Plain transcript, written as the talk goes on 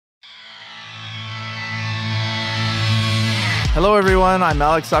Hello, everyone. I'm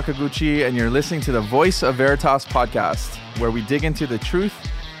Alex Sakaguchi, and you're listening to the Voice of Veritas podcast, where we dig into the truth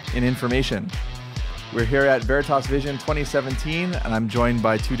in information. We're here at Veritas Vision 2017, and I'm joined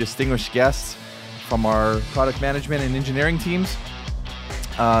by two distinguished guests from our product management and engineering teams,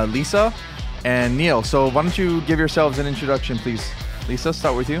 Lisa and Neil. So why don't you give yourselves an introduction, please? Lisa,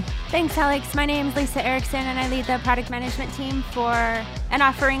 start with you. Thanks, Alex. My name is Lisa Erickson, and I lead the product management team for an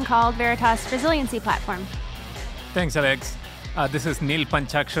offering called Veritas Resiliency Platform. Thanks, Alex. This is Neil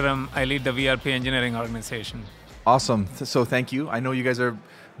Panchaksharam. I lead the VRP engineering organization. Awesome. So thank you. I know you guys are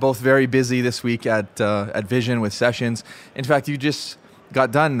both very busy this week at Vision with sessions. In fact, you just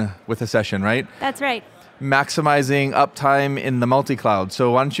got done with a session, right? That's right. Maximizing uptime in the multi-cloud.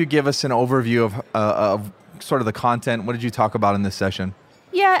 So why don't you give us an overview of sort of the content? What did you talk about in this session?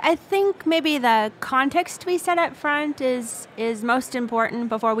 Yeah, I think maybe the context we set up front is most important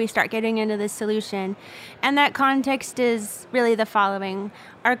before we start getting into the solution. And that context is really the following.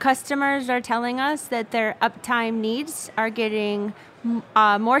 Our customers are telling us that their uptime needs are getting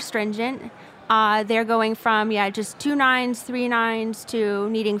more stringent. They're going from, just 2 nines, 3 nines to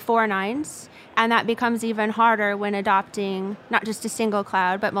needing 4 nines. And that becomes even harder when adopting not just a single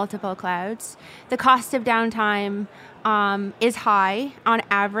cloud, but multiple clouds. The cost of downtime is high. On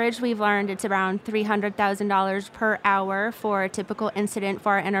average, we've learned it's around $300,000 per hour for a typical incident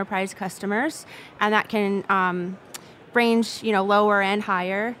for our enterprise customers. And that can range, lower and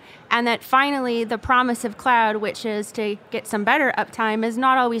higher. And that finally, the promise of cloud, which is to get some better uptime, is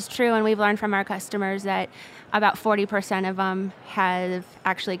not always true. And we've learned from our customers that about 40% of them have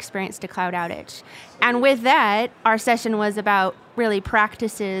actually experienced a cloud outage. And with that, our session was about really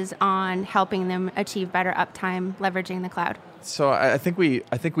practices on helping them achieve better uptime, leveraging the cloud. So I think we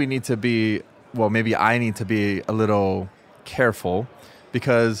need to be, maybe I need to be a little careful,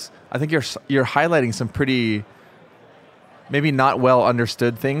 because I think you're highlighting some pretty maybe not well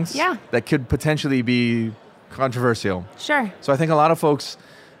understood things that could potentially be controversial. Sure. So I think a lot of folks,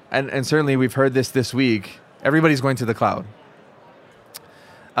 and certainly we've heard this week, everybody's going to the cloud.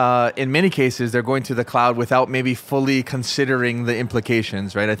 In many cases, they're going to the cloud without maybe fully considering the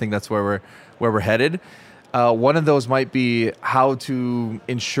implications, right? I think that's where we're headed. One of those might be how to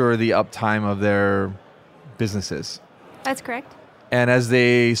ensure the uptime of their businesses. That's correct. And as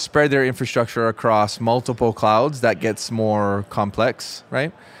they spread their infrastructure across multiple clouds, that gets more complex,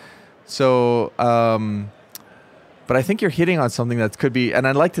 right? So, but I think you're hitting on something that could be, and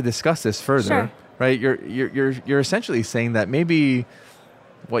I'd like to discuss this further. Sure. Right, you're essentially saying that maybe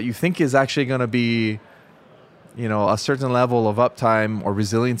what you think is actually going to be, a certain level of uptime or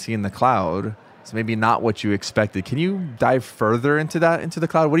resiliency in the cloud is maybe not what you expected. Can you dive further into the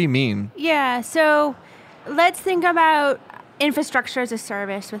cloud? What do you mean? Yeah, so let's think about infrastructure as a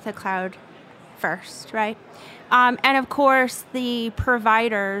service with the cloud first, right? And of course, the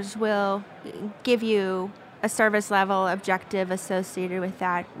providers will give you a service level objective associated with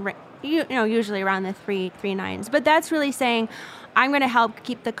that. Usually around the 3 nines. But that's really saying, I'm going to help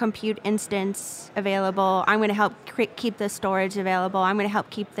keep the compute instance available. I'm going to help keep the storage available. I'm going to help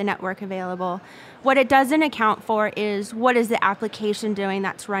keep the network available. What it doesn't account for is what is the application doing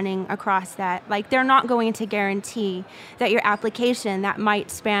that's running across that. Like, they're not going to guarantee that your application that might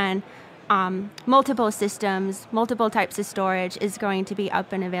span multiple systems, multiple types of storage is going to be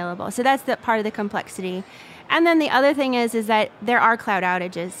up and available. So that's the part of the complexity. And then the other thing is that there are cloud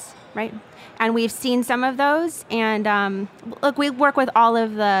outages, right? And we've seen some of those. And look, we work with all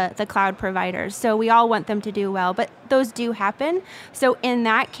of the cloud providers, so we all want them to do well, but those do happen. So in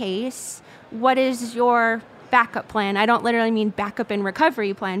that case, what is your backup plan? I don't literally mean backup and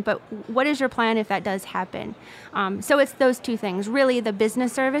recovery plan, but what is your plan if that does happen? So it's those two things, really the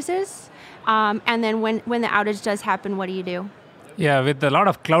business services, and then when the outage does happen, what do you do? Yeah, with a lot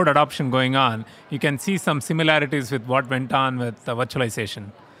of cloud adoption going on, you can see some similarities with what went on with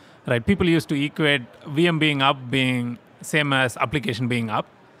virtualization. Right? People used to equate VM being up being same as application being up.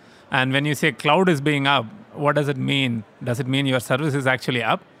 And when you say cloud is being up, what does it mean? Does it mean your service is actually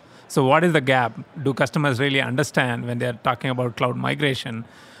up? So what is the gap? Do customers really understand when they're talking about cloud migration?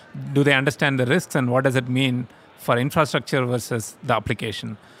 Do they understand the risks, and what does it mean for infrastructure versus the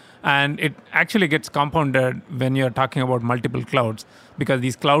application? And it actually gets compounded when you're talking about multiple clouds, because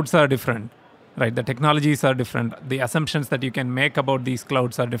these clouds are different. Right, the technologies are different. The assumptions that you can make about these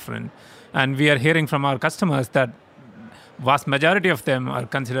clouds are different. And we are hearing from our customers that vast majority of them are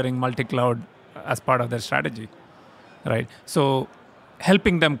considering multi-cloud as part of their strategy. Right, so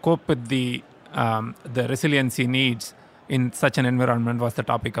helping them cope with the resiliency needs in such an environment was the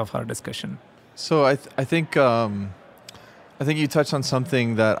topic of our discussion. So I think you touched on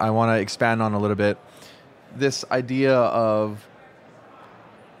something that I want to expand on a little bit. this idea of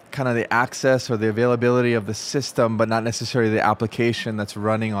kind of the access or the availability of the system, but not necessarily the application that's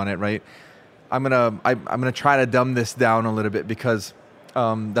running on it, right? I'm gonna try to dumb this down a little bit because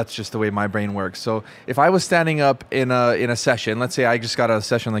that's just the way my brain works. So if I was standing up in a session, let's say I just got a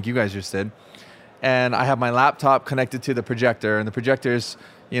session like you guys just did, and I have my laptop connected to the projector, and the projector's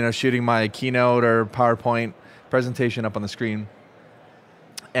shooting my keynote or PowerPoint presentation up on the screen,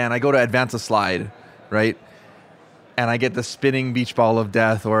 and I go to advance a slide, right? And I get the spinning beach ball of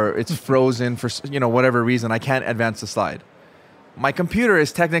death, or it's frozen for whatever reason, I can't advance the slide. My computer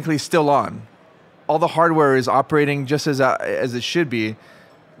is technically still on. All the hardware is operating just as it should be,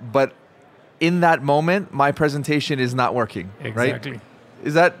 but in that moment, my presentation is not working. Exactly. Right?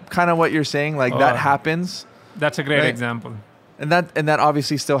 Is that kind of what you're saying? Like that happens? That's a great right? example. And that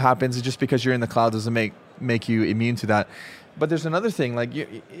obviously still happens. Just because you're in the cloud doesn't make you immune to that. But there's another thing. Like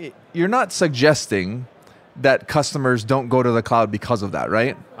you're not suggesting that customers don't go to the cloud because of that,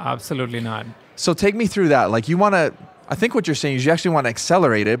 right? Absolutely not. So take me through that. Like I think what you're saying is you actually want to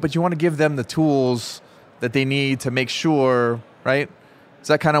accelerate it, but you want to give them the tools that they need to make sure, right? Is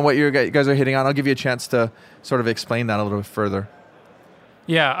that kind of what you guys are hitting on? I'll give you a chance to sort of explain that a little bit further.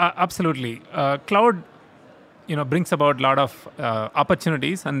 Yeah, absolutely. Cloud, brings about a lot of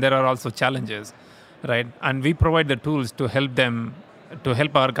opportunities, and there are also challenges, right? And we provide the tools to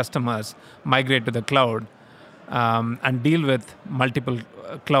help our customers migrate to the cloud and deal with multiple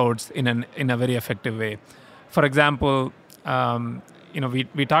clouds in a very effective way. For example,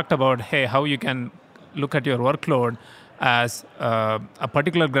 we talked about how you can look at your workload as a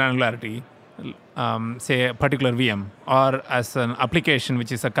particular granularity, say a particular VM, or as an application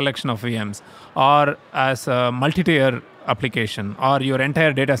which is a collection of VMs, or as a multi-tier application, or your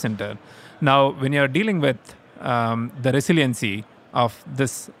entire data center. Now, when you're dealing with the resiliency of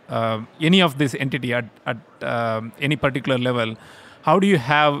this any of this entity at any particular level, how do you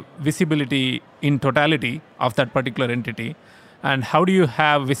have visibility in totality of that particular entity? And how do you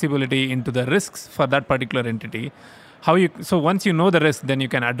have visibility into the risks for that particular entity? So once you know the risk, then you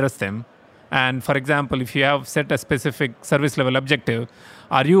can address them. And for example, if you have set a specific service level objective,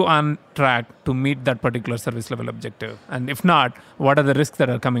 are you on track to meet that particular service level objective? And if not, what are the risks that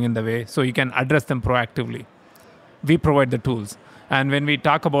are coming in the way? So you can address them proactively. We provide the tools. And when we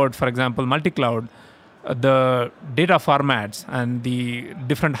talk about, for example, multi-cloud, the data formats and the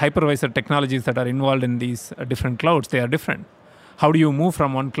different hypervisor technologies that are involved in these different clouds, they are different. How do you move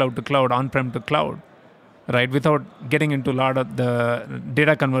from one cloud to cloud, on-prem to cloud, right, without getting into a lot of the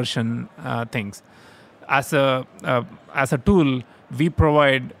data conversion things? As a tool, we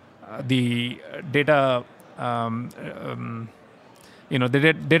provide the data,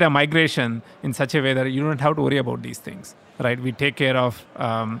 the data migration in such a way that you don't have to worry about these things, right? We take care of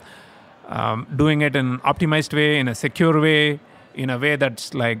doing it in an optimized way, in a secure way, in a way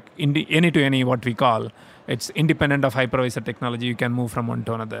that's like any to any, what we call. It's independent of hypervisor technology. You can move from one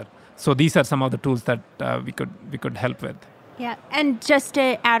to another. So these are some of the tools that we could help with. Yeah, and just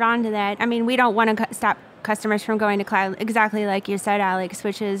to add on to that, I mean, we don't want to stop customers from going to cloud, exactly like you said, Alex,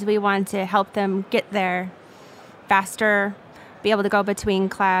 which is we want to help them get there faster, be able to go between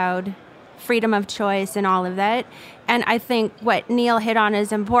cloud, freedom of choice, and all of that. And I think what Neil hit on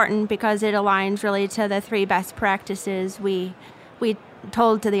is important because it aligns really to the 3 best practices we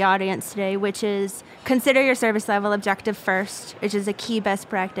told to the audience today, which is consider your service level objective first, which is a key best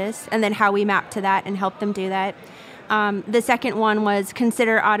practice, and then how we map to that and help them do that. The second one was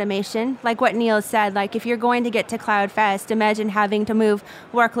consider automation. Like what Neil said, like if you're going to get to cloud fast, imagine having to move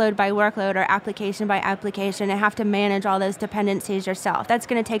workload by workload or application by application and have to manage all those dependencies yourself. That's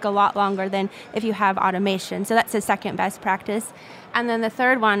going to take a lot longer than if you have automation. So that's the second best practice. And then the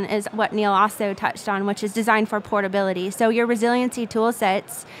third one is what Neil also touched on, which is design for portability. So your resiliency tool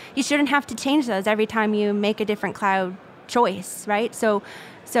sets, you shouldn't have to change those every time you make a different cloud choice, right? So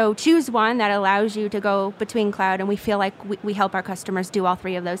choose one that allows you to go between cloud, and we feel like we help our customers do all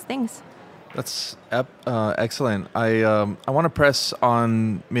 3 of those things. That's excellent. I want to press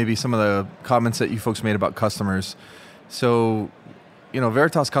on maybe some of the comments that you folks made about customers. So,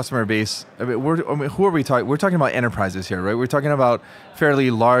 Veritas customer base, who are we talking? We're talking about enterprises here, right? We're talking about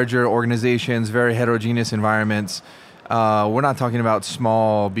fairly larger organizations, very heterogeneous environments. We're not talking about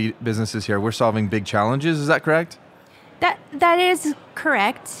small businesses here. We're solving big challenges. Is that correct? That is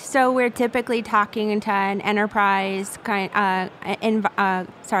correct. So we're typically talking to an enterprise an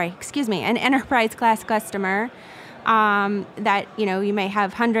enterprise class customer that you may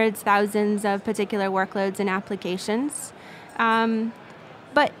have hundreds, thousands of particular workloads and applications.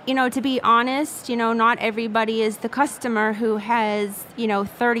 But, to be honest, not everybody is the customer who has,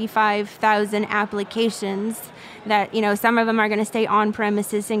 35,000 applications that, some of them are going to stay on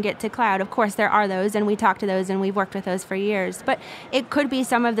premises and get to cloud. Of course, there are those, and we talk to those, and we've worked with those for years. But it could be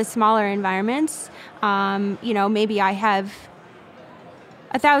some of the smaller environments. Maybe I have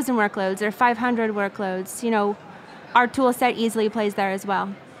 1,000 workloads or 500 workloads. Our tool set easily plays there as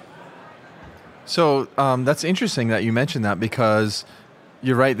well. So that's interesting that you mentioned that, because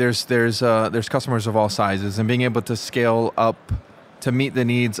you're right. There's customers of all sizes, and being able to scale up to meet the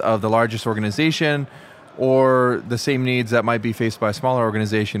needs of the largest organization or the same needs that might be faced by a smaller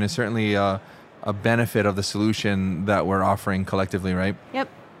organization is certainly a benefit of the solution that we're offering collectively, right? Yep.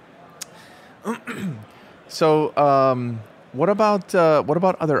 So what about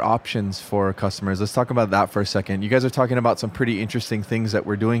other options for customers? Let's talk about that for a second. You guys are talking about some pretty interesting things that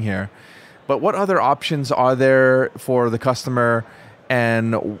we're doing here, but what other options are there for the customer?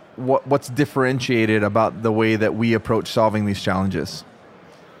 And what's differentiated about the way that we approach solving these challenges?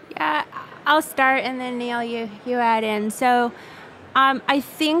 Yeah, I'll start, and then Neil, you add in. So I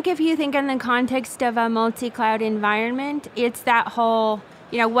think if you think in the context of a multi-cloud environment, it's that whole,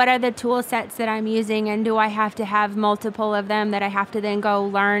 what are the tool sets that I'm using, and do I have to have multiple of them that I have to then go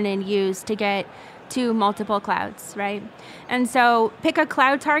learn and use to get to multiple clouds, right? And so pick a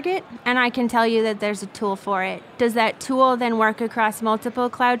cloud target, and I can tell you that there's a tool for it. Does that tool then work across multiple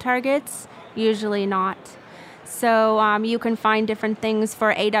cloud targets? Usually not. So you can find different things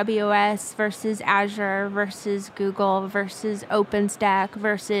for AWS versus Azure versus Google versus OpenStack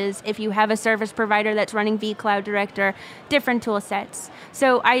versus if you have a service provider that's running vCloud Director, different tool sets.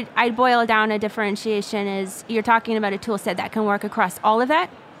 So I'd boil down a differentiation as you're talking about a tool set that can work across all of that,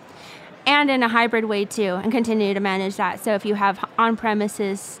 and in a hybrid way too, and continue to manage that. So if you have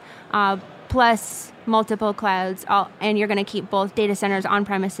on-premises plus multiple clouds, and you're going to keep both data centers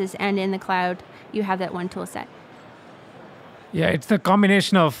on-premises and in the cloud, you have that one tool set. Yeah, it's the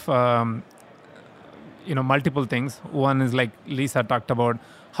combination of multiple things. One is, like Lisa talked about,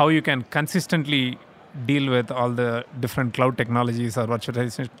 how you can consistently deal with all the different cloud technologies or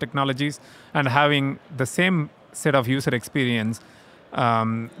virtualization technologies, and having the same set of user experience.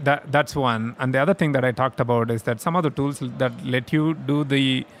 That's one. And the other thing that I talked about is that some of the tools that let you do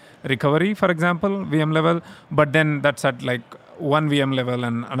the recovery, for example, VM level, but then that's at like one VM level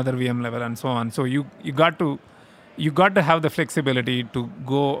and another VM level and so on. So you got to have the flexibility to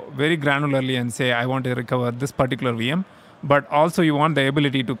go very granularly and say, I want to recover this particular VM, but also you want the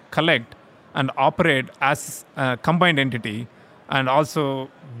ability to collect and operate as a combined entity, and also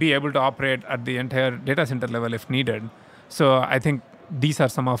be able to operate at the entire data center level if needed. So I think these are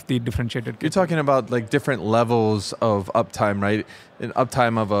some of the differentiated. You're talking about like different levels of uptime, right? An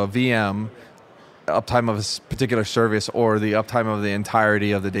uptime of a VM, uptime of a particular service, or the uptime of the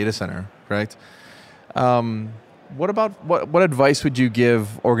entirety of the data center, correct? What advice would you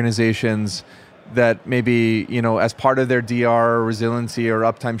give organizations that maybe, as part of their DR resiliency or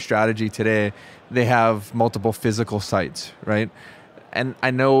uptime strategy today, they have multiple physical sites, right? And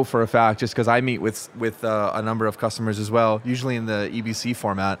I know for a fact, just because I meet with a number of customers as well, usually in the EBC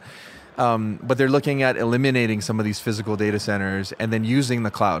format, but they're looking at eliminating some of these physical data centers and then using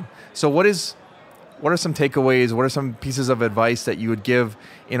the cloud. So what are some takeaways? What are some pieces of advice that you would give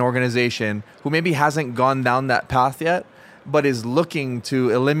an organization who maybe hasn't gone down that path yet, but is looking to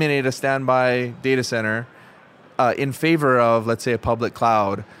eliminate a standby data center in favor of, let's say, a public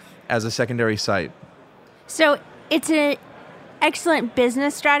cloud as a secondary site? So it's an excellent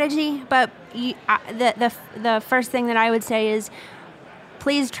business strategy, but the first thing that I would say is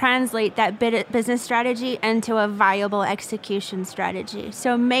please translate that business strategy into a viable execution strategy.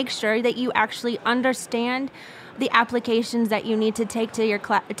 So make sure that you actually understand the applications that you need to take to your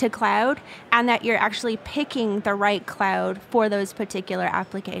to cloud, and that you're actually picking the right cloud for those particular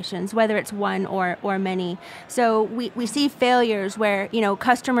applications, whether it's one or many. So we see failures where,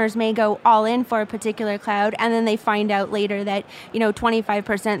 customers may go all in for a particular cloud, and then they find out later that,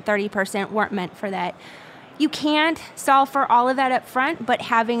 25%, 30% weren't meant for that. You can't solve for all of that up front, but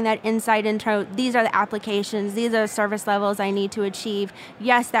having that insight into these are the applications, these are the service levels I need to achieve.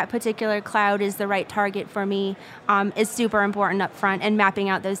 Yes, that particular cloud is the right target for me is super important up front, and mapping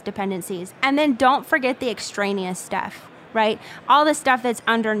out those dependencies. And then don't forget the extraneous stuff, right? All the stuff that's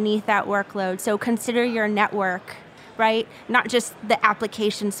underneath that workload. So consider your network, right? Not just the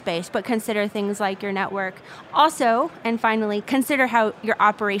application space, but consider things like your network. Also, and finally, consider how your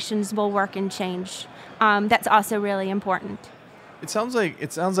operations will work and change. That's also really important. It sounds like.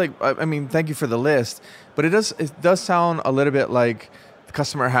 I mean, thank you for the list, but it does sound a little bit like the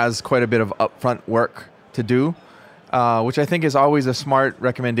customer has quite a bit of upfront work to do. which I think is always a smart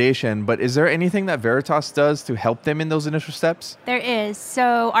recommendation. But is there anything that Veritas does to help them in those initial steps? There is.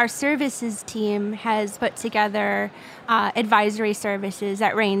 So our services team has put together advisory services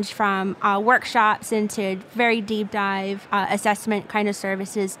that range from workshops into very deep dive assessment kind of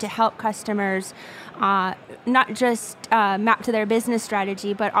services to help customers not just map to their business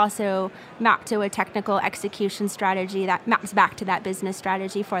strategy, but also map to a technical execution strategy that maps back to that business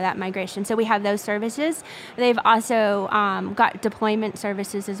strategy for that migration. So we have those services. They've also got deployment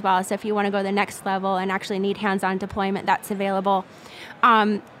services as well. So if you want to go to the next level and actually need hands-on deployment, that's available.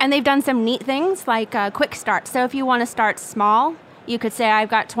 And they've done some neat things like quick start. So if you want to start small, you could say I've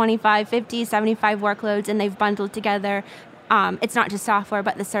got 25, 50, 75 workloads, and they've bundled together. It's not just software,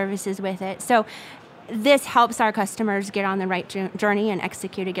 but the services with it. So this helps our customers get on the right journey and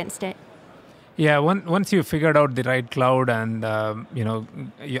execute against it. Yeah, once you figured out the right cloud and,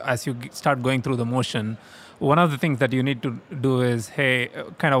 as you start going through the motion, one of the things that you need to do is, hey,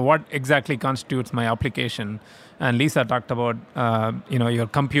 kind of what exactly constitutes my application? And Lisa talked about, your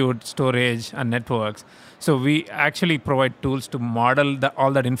compute, storage, and networks. So we actually provide tools to model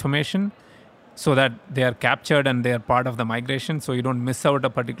all that information so that they are captured and they are part of the migration, so you don't miss out a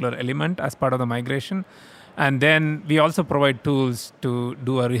particular element as part of the migration. And then we also provide tools to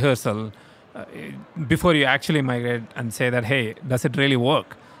do a rehearsal before you actually migrate and say that, hey, does it really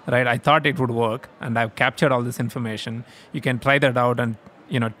work? Right? I thought it would work, and I've captured all this information. You can try that out and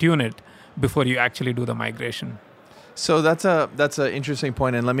tune it before you actually do the migration. So that's an interesting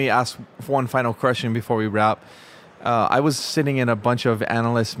point. And let me ask one final question before we wrap. I was sitting in a bunch of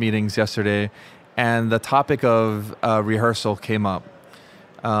analyst meetings yesterday, and the topic of rehearsal came up.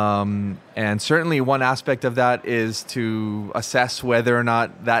 And certainly one aspect of that is to assess whether or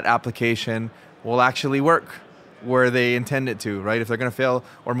not that application will actually work where they intend it to, right? If they're going to fail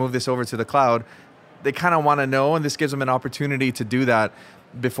or move this over to the cloud, they kind of want to know, and this gives them an opportunity to do that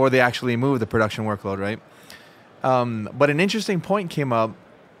before they actually move the production workload, right? But an interesting point came up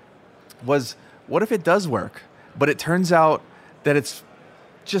was, what if it does work? But it turns out that it's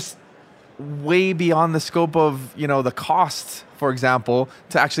just way beyond the scope of, the cost, for example,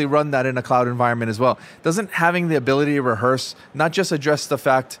 to actually run that in a cloud environment as well. Doesn't having the ability to rehearse not just address the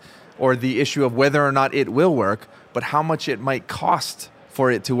fact or the issue of whether or not it will work, but how much it might cost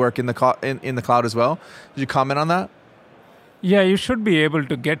for it to work in the cloud as well? Did you comment on that? Yeah, you should be able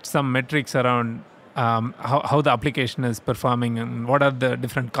to get some metrics around how the application is performing and what are the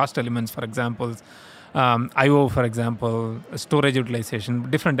different cost elements, for example. I/O, for example, storage utilization,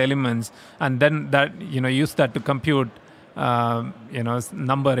 different elements, and then that use that to compute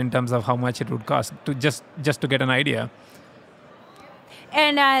number in terms of how much it would cost to just to get an idea.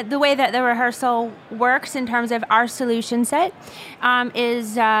 And the way that the rehearsal works in terms of our solution set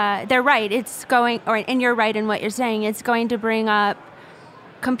is they're right. It's going, and you're right in what you're saying. It's going to bring up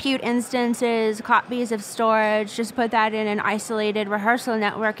compute instances, copies of storage, just put that in an isolated rehearsal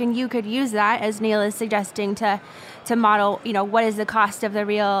network, and you could use that, as Neil is suggesting, to model, what is the cost of the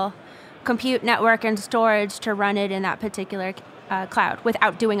real compute network and storage to run it in that particular cloud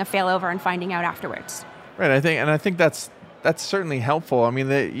without doing a failover and finding out afterwards. Right, I think that's certainly helpful. I mean,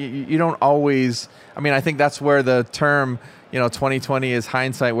 you don't always. I mean, I think that's where the term 2020 is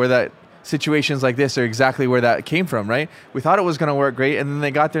hindsight, where that situations like this are exactly where that came from, right? We thought it was going to work great, and then they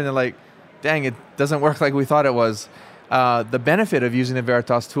got there and they're like, dang, it doesn't work like we thought it was. The benefit of using the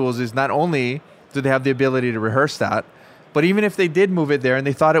Veritas tools is not only do they have the ability to rehearse that, but even if they did move it there and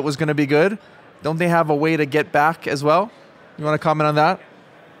they thought it was going to be good, don't they have a way to get back as well? You want to comment on that?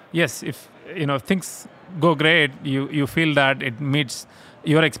 Yes, if things go great, you feel that it meets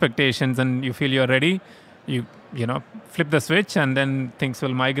your expectations and you feel you're ready, you flip the switch and then things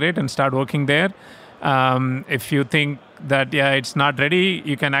will migrate and start working there. If you think that, it's not ready,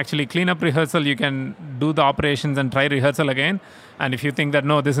 you can actually clean up rehearsal, you can do the operations and try rehearsal again. And if you think that,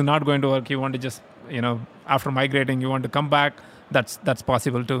 no, this is not going to work, you want to just, after migrating, you want to come back, that's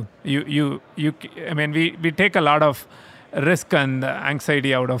possible too. We take a lot of risk and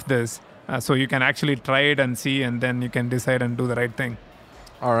anxiety out of this. So you can actually try it and see, and then you can decide and do the right thing.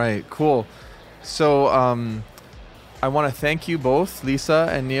 All right, cool. So I want to thank you both, Lisa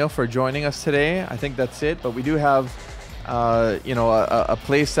and Neil, for joining us today. I think that's it. But we do have, a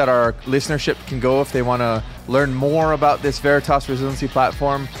place that our listenership can go if they want to learn more about this Veritas Resiliency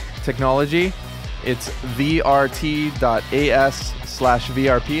Platform technology. It's vrt.as/VRP.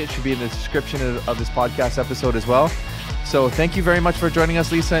 It should be in the description of this podcast episode as well. So thank you very much for joining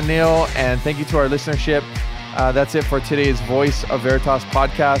us, Lisa and Neil, and thank you to our listenership. That's it for today's Voice of Veritas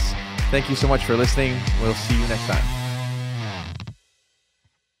podcast. Thank you so much for listening. We'll see you next time.